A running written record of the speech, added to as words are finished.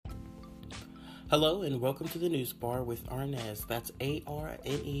Hello and welcome to the News Bar with Arness. That's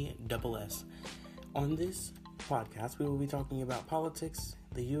Arness. On this podcast, we will be talking about politics,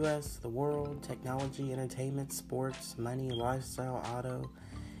 the U.S., the world, technology, entertainment, sports, money, lifestyle, auto,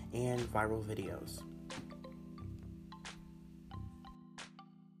 and viral videos.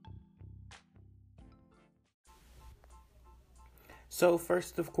 So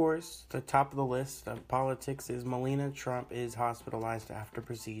first, of course, the top of the list of politics is Melania Trump is hospitalized after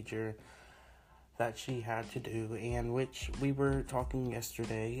procedure that she had to do, and which we were talking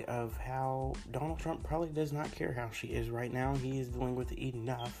yesterday of how Donald Trump probably does not care how she is right now. He is dealing with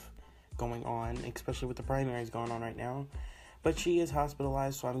enough going on, especially with the primaries going on right now. But she is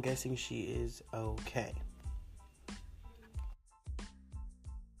hospitalized, so I'm guessing she is okay.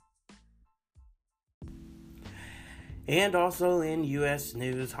 And also in U.S.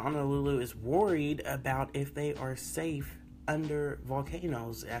 news, Honolulu is worried about if they are safe under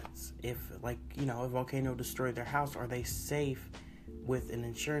volcanoes. That's if, a volcano destroyed their house, are they safe with an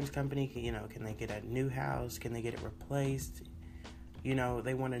insurance company? Can they get a new house? Can they get it replaced?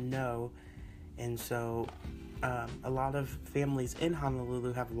 They want to know. And so a lot of families in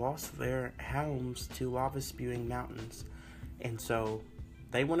Honolulu have lost their homes to lava-spewing mountains. And so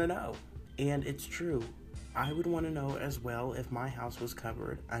they want to know. And it's true. I would want to know as well if my house was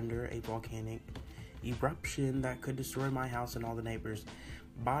covered under a volcanic eruption that could destroy my house and all the neighbors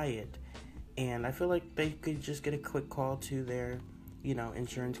by it. And I feel like they could just get a quick call to their,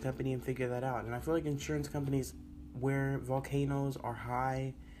 insurance company and figure that out. And I feel like insurance companies where volcanoes are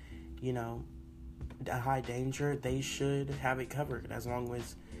high, a high danger, they should have it covered as long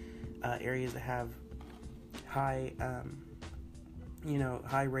as areas that have high,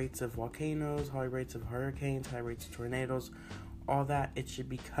 high rates of volcanoes, high rates of hurricanes, high rates of tornadoes, all that, it should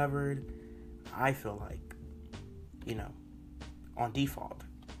be covered, I feel like, on default.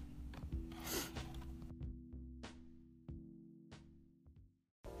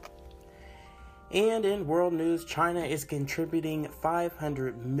 And in world news, China is contributing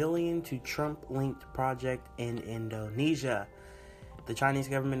 $500 million to Trump-linked project in Indonesia. The Chinese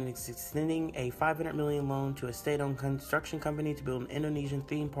government is extending a $500 million loan to a state-owned construction company to build an Indonesian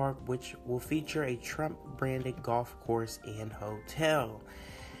theme park, which will feature a Trump-branded golf course and hotel.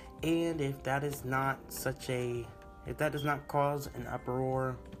 And if that does not cause an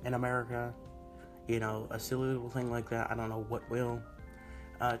uproar in America, a silly little thing like that, I don't know what will.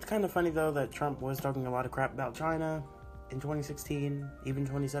 It's kind of funny, though, that Trump was talking a lot of crap about China in 2016, even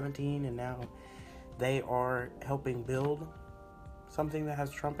 2017, and now they are helping build something that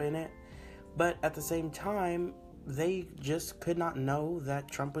has Trump in it. But at the same time, they just could not know that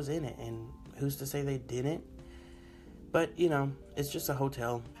Trump was in it, and who's to say they didn't? But, it's just a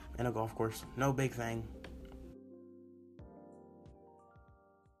hotel and a golf course. No big thing.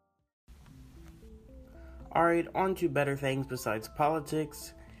 Alright, on to better things besides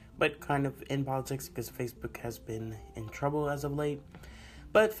politics, but kind of in politics because Facebook has been in trouble as of late.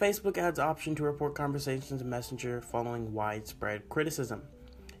 But Facebook adds option to report conversations in Messenger following widespread criticism.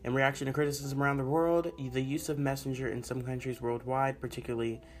 In reaction to criticism around the world, the use of Messenger in some countries worldwide,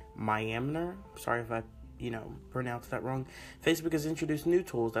 particularly Myanmar, sorry if I pronounced that wrong, Facebook has introduced new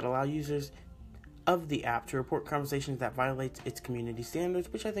tools that allow users of the app to report conversations that violate its community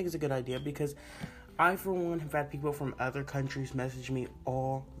standards, which I think is a good idea because I, for one, have had people from other countries message me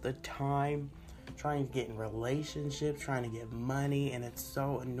all the time trying to get in relationships, trying to get money, and it's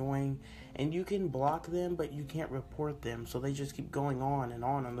so annoying. And you can block them, but you can't report them, so they just keep going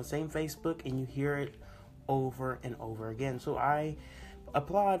on the same Facebook, and you hear it over and over again. So I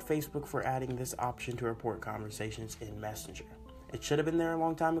applaud Facebook for adding this option to report conversations in Messenger. It should have been there a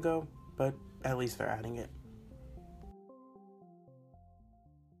long time ago, but at least they're adding it.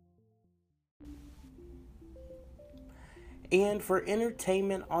 And for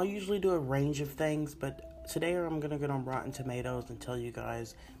entertainment, I'll usually do a range of things, but today I'm going to get on Rotten Tomatoes and tell you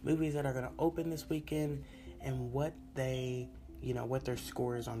guys movies that are going to open this weekend and what what their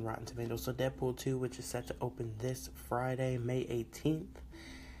score is on Rotten Tomatoes. So Deadpool 2, which is set to open this Friday, May 18th,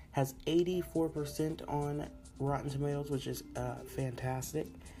 has 84% on Rotten Tomatoes, which is fantastic,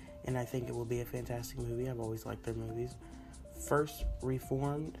 and I think it will be a fantastic movie. I've always liked their movies. First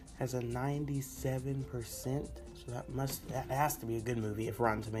Reformed has a 97%, so that has to be a good movie if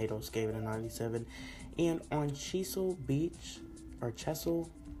Rotten Tomatoes gave it a 97. And on Chesil Beach,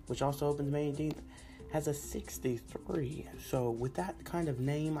 which also opens May 18th, has a 63. So with that kind of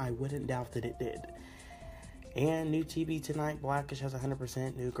name, I wouldn't doubt that it did. And new TV tonight, Blackish has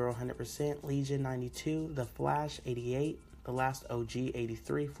 100%, New Girl 100%, Legion 92, The Flash 88, The Last OG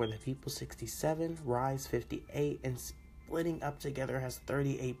 83, For the People 67, Rise 58, and splitting up together has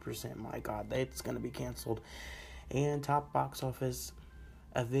 38%. My God, that's going to be canceled. And top box office,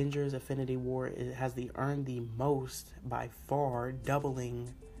 Avengers Infinity War has earned the most by far,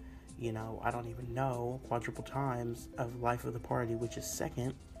 doubling, I don't even know, quadruple times of Life of the Party, which is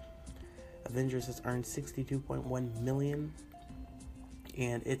second. Avengers has earned $62.1 million,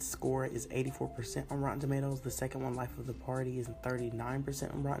 and its score is 84% on Rotten Tomatoes. The second one, Life of the Party, is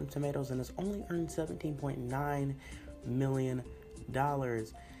 39% on Rotten Tomatoes, and it's only earned $17.9 million.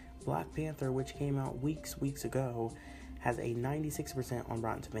 Black Panther, which came out weeks ago, has a 96% on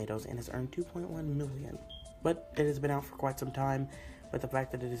Rotten Tomatoes and has earned $2.1 million. But it has been out for quite some time, but the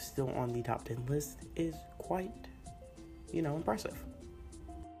fact that it is still on the top 10 list is quite, impressive.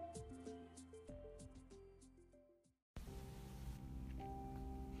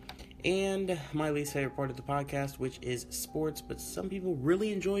 And my least favorite part of the podcast, which is sports, but some people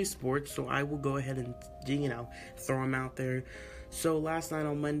really enjoy sports, so I will go ahead and, throw them out there. So last night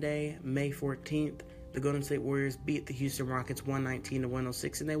on Monday, May 14th, the Golden State Warriors beat the Houston Rockets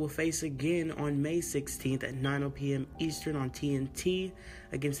 119-106, and they will face again on May 16th at 9 p.m. Eastern on TNT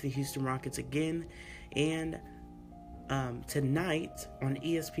against the Houston Rockets again. And tonight on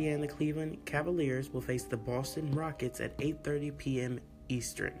ESPN, the Cleveland Cavaliers will face the Boston Rockets at 8:30 p.m.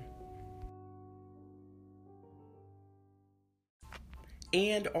 Eastern.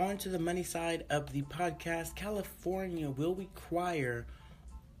 And on to the money side of the podcast, California will require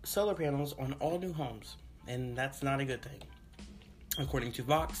solar panels on all new homes, and that's not a good thing. According to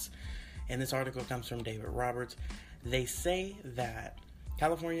Vox, and this article comes from David Roberts, they say that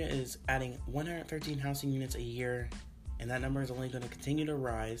California is adding 113 housing units a year, and that number is only going to continue to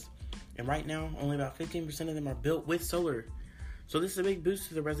rise. And right now, only about 15% of them are built with solar. So this is a big boost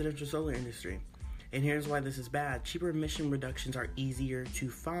to the residential solar industry. And here's why this is bad. Cheaper emission reductions are easier to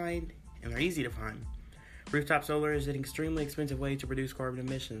find, and they're easy to find. Rooftop solar is an extremely expensive way to reduce carbon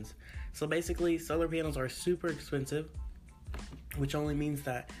emissions. So basically, solar panels are super expensive, which only means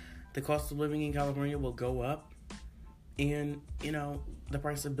that the cost of living in California will go up, and, the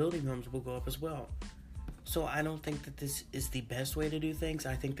price of building homes will go up as well. So I don't think that this is the best way to do things.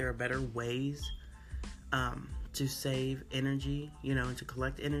 I think there are better ways to save energy, and to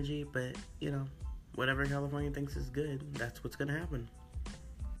collect energy, but, whatever California thinks is good, that's what's going to happen.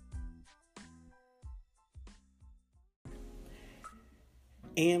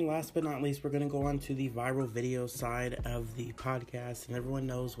 And last but not least, we're going to go on to the viral video side of the podcast. And everyone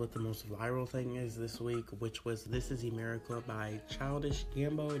knows what the most viral thing is this week, which was This Is America by Childish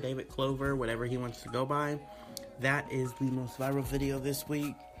Gambino, David Clover, whatever he wants to go by. That is the most viral video this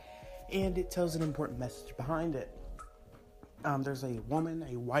week. And it tells an important message behind it. There's a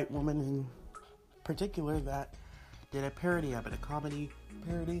white woman in particular, that did a parody of it, a comedy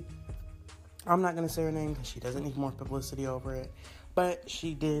parody. I'm not going to say her name because she doesn't need more publicity over it. But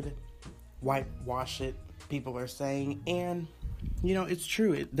she did whitewash it, people are saying. And, it's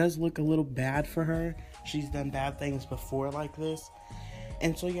true. It does look a little bad for her. She's done bad things before like this.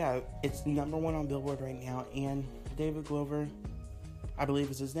 And so, yeah, it's number one on Billboard right now. And David Glover, I believe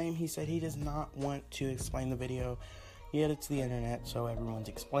is his name, he said he does not want to explain the video. Yet it's the internet, so everyone's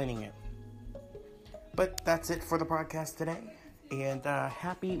explaining it. But that's it for the podcast today. And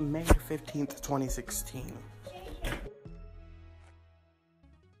happy May 15th, 2016.